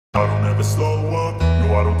I don't ever slow up,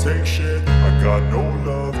 no I don't take shit. I got no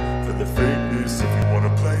love for the fakeness. If you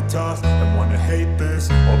wanna play tough and wanna hate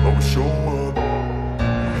this, I'll always show up.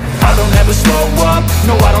 I don't ever slow up,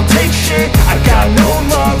 no I don't take shit. I got no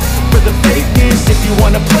love for the fakeness. If you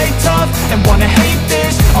wanna play tough and wanna hate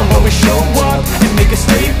this, I'll always show up and make a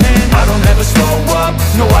statement. I don't ever slow up,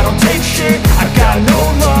 no I don't take shit. I got no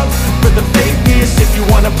love for the fakeness. If you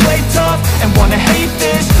wanna play tough and wanna hate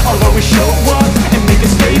this, I'll always show up and make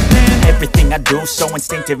a statement. Everything I do so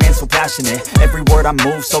instinctive and so passionate. Every word I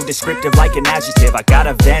move so descriptive like an adjective. I got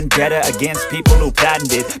a vendetta against people who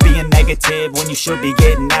patented being negative when you should be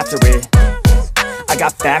getting after it. I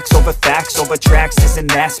got facts over tracks, this and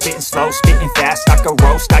that. Spitting slow, spitting fast. I could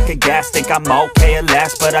roast, I could gas. Think I'm okay at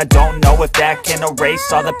last, but I don't know if that can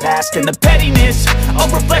erase all the past. And the pettiness, a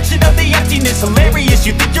reflection of the emptiness. Hilarious,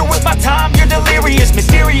 you think you're worth my time, you're delirious.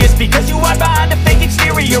 Mysterious, because you hide behind a fake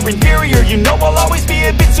exterior. Inferior, you know I'll always be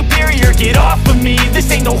a bit superior. Get off of me, this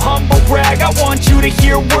ain't no humble brag. I want you to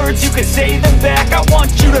hear words, you can say them back. I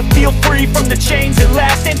want you to feel free from the chains at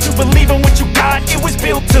last, and to believe in what you got, it was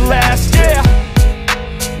built to last, yeah.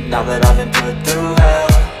 Now that I've been put through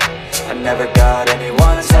hell, I never got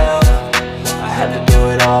anyone's help. I had to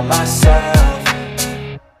do it all myself.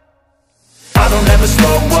 I don't ever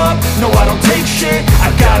slow up, no I don't take shit.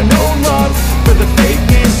 I got no love for the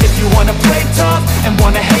fakeness. If you wanna play tough and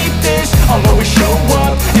wanna hate this, I'll always show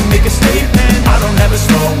up and make a statement. I don't ever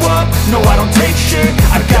slow up, no I don't take shit.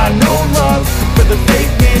 I got no love for the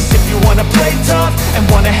fakeness. If you wanna play tough and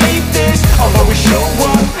wanna hate this, I'll always show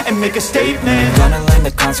up and make a statement. Gonna learn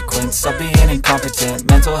the consequence of being incompetent.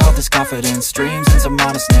 Mental health is confidence, dreams into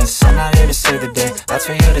modestness. I'm not here to save the day, that's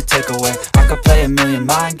for you to take away. I could play a million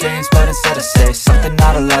mind games, but instead I say something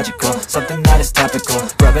not illogical, something that is topical.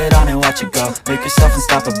 Rub it on and watch it go, make yourself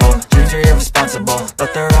unstoppable. Dreams are irresponsible,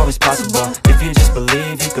 but they're always possible. If you just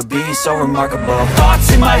believe, you could be so remarkable.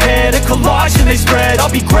 Thoughts in my head, a collage and they spread.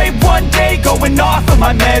 I'll be great one day, going off of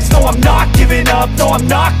my meds. No, I'm not giving up, no, I'm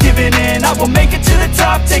not giving in. I will make it to the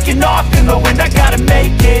top, taking off in the wind. I gotta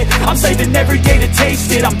make it, I'm saving every day to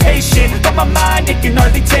taste it. I'm patient, but my mind, it can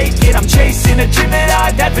hardly take it. I'm chasing a dream that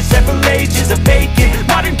I've had for several ages. A vacant,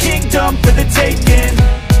 modern kingdom for the taking.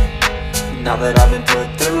 Now that I've been put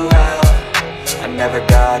through hell, I never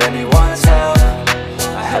got anyone's help.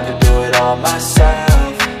 I had to do it all myself.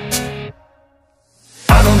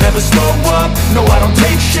 I don't ever slow up, no I don't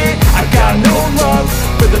take shit. I got no love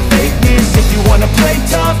for the fakeness. If you wanna play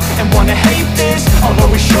tough and wanna hate this, I'll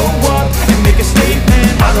always show up and make a statement.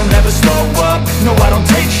 I don't ever slow up, no I don't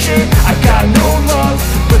take shit. I got no love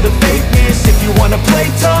for the fakeness. If you wanna play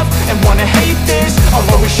tough and wanna hate this, I'll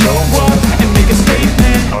always show up and make a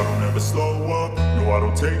statement. I don't ever slow up, no I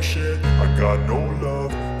don't take shit. I got no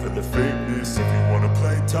love for the fakeness. If you wanna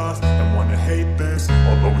play tough and wanna hate this,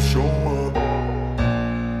 I'll always show up.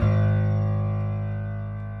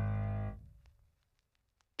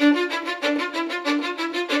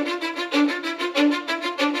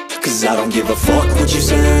 Cause I don't give a fuck what you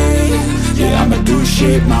say. Yeah, I'ma do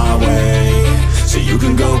shit my way. So you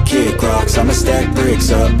can go kick rocks, I'ma stack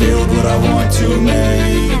bricks up, build what I want to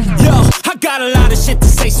make. Yo, I got a lot of shit to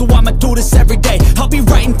say, so I'ma do this every day. I'll be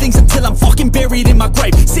writing things until I'm fucking buried in my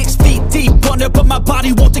grave. 6 feet deep under, but my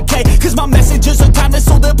body won't decay. Cause my messages are timeless,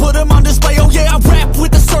 so they'll put them on display. Oh yeah, I rap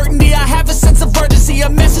with a certainty, I have a sense of urgency. A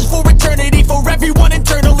message for eternity, for everyone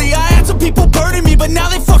internally. I had some people burning me, but now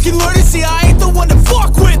they fucking learn to see I ain't the one to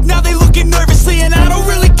fuck with, now they looking nervously. And I don't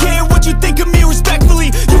really care what you think of me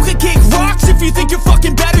respectfully. You can kick rocks if you think you're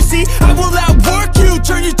fucking better, see. I will outwork you,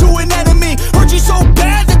 turn you to an enemy. Hurt you so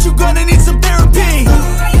bad that you're gonna need some therapy.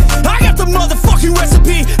 I got the motherfucking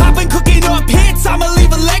recipe. I've been cooking up hits, I'ma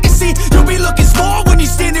leave a legacy. You'll be looking small when you're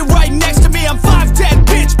standing right next to me. I'm 5'10",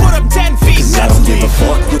 bitch, but I'm 10 feet Cause I don't give a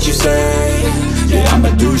fuck what you say. Yeah, I'ma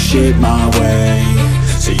do shit my way.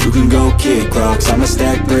 So you can go kick rocks, I'ma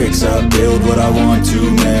stack bricks up, build what I want to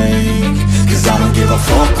make. Cause I don't give a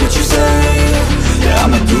fuck what you say. Yeah,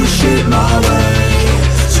 I'ma do shit my way.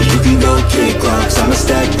 So you can go kick rocks, I'ma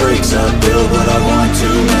stack bricks up, build what I want to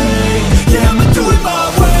make. Yeah, I'ma do it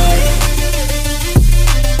my way.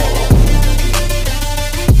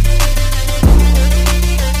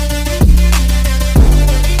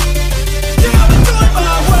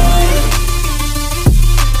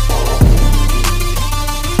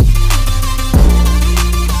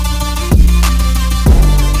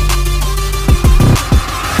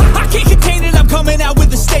 Coming out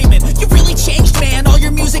with a statement. You really changed, man, all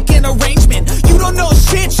your music and arrangement. You don't know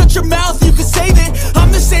shit, shut your mouth, you can save it.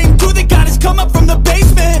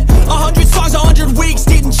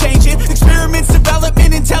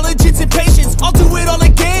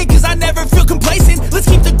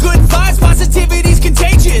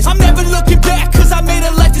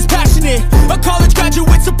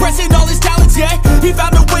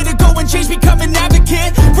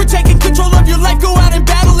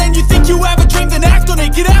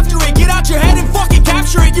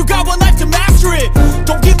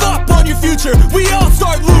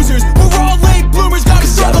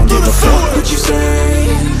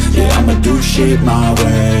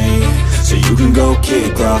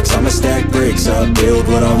 kick rocks, I'ma stack bricks up, build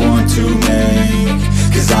what I want to make.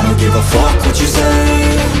 Cause I don't give a fuck what you say,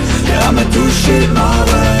 yeah, I'ma do shit my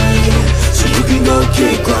way. So you can go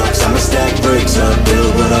kick rocks, I'ma stack bricks up,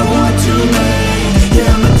 build what I want to make.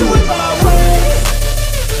 Yeah, I'ma do it my way.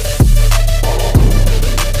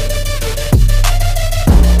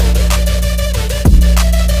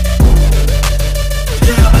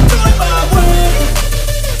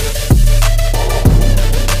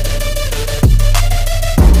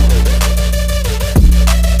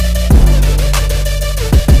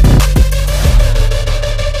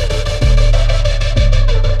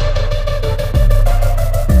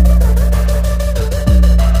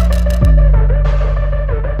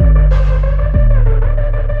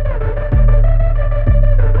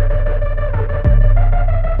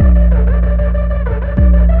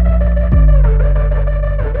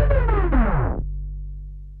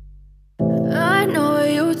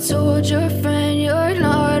 Told your friend you're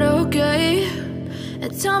not okay,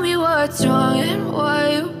 and tell me what's wrong and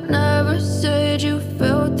why you never said you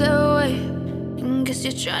felt that way. And guess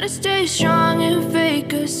you're trying to stay strong and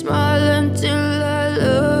fake a smile until I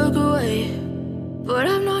look away. But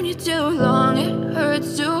I've known you too long, it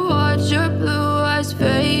hurts to watch your blue eyes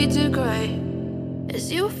fade to gray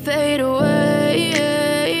as you fade away,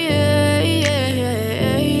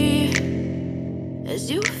 as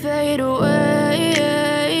you fade away.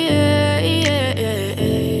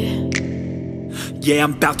 Yeah,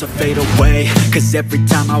 I'm about to fade away, cause every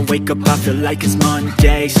time I wake up I feel like it's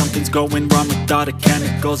Monday. Something's going wrong with all the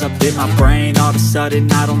chemicals up in my brain. All of a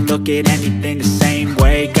sudden I don't look at anything the same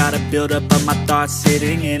way. Gotta build up of my thoughts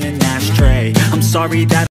sitting in an ashtray. I'm sorry that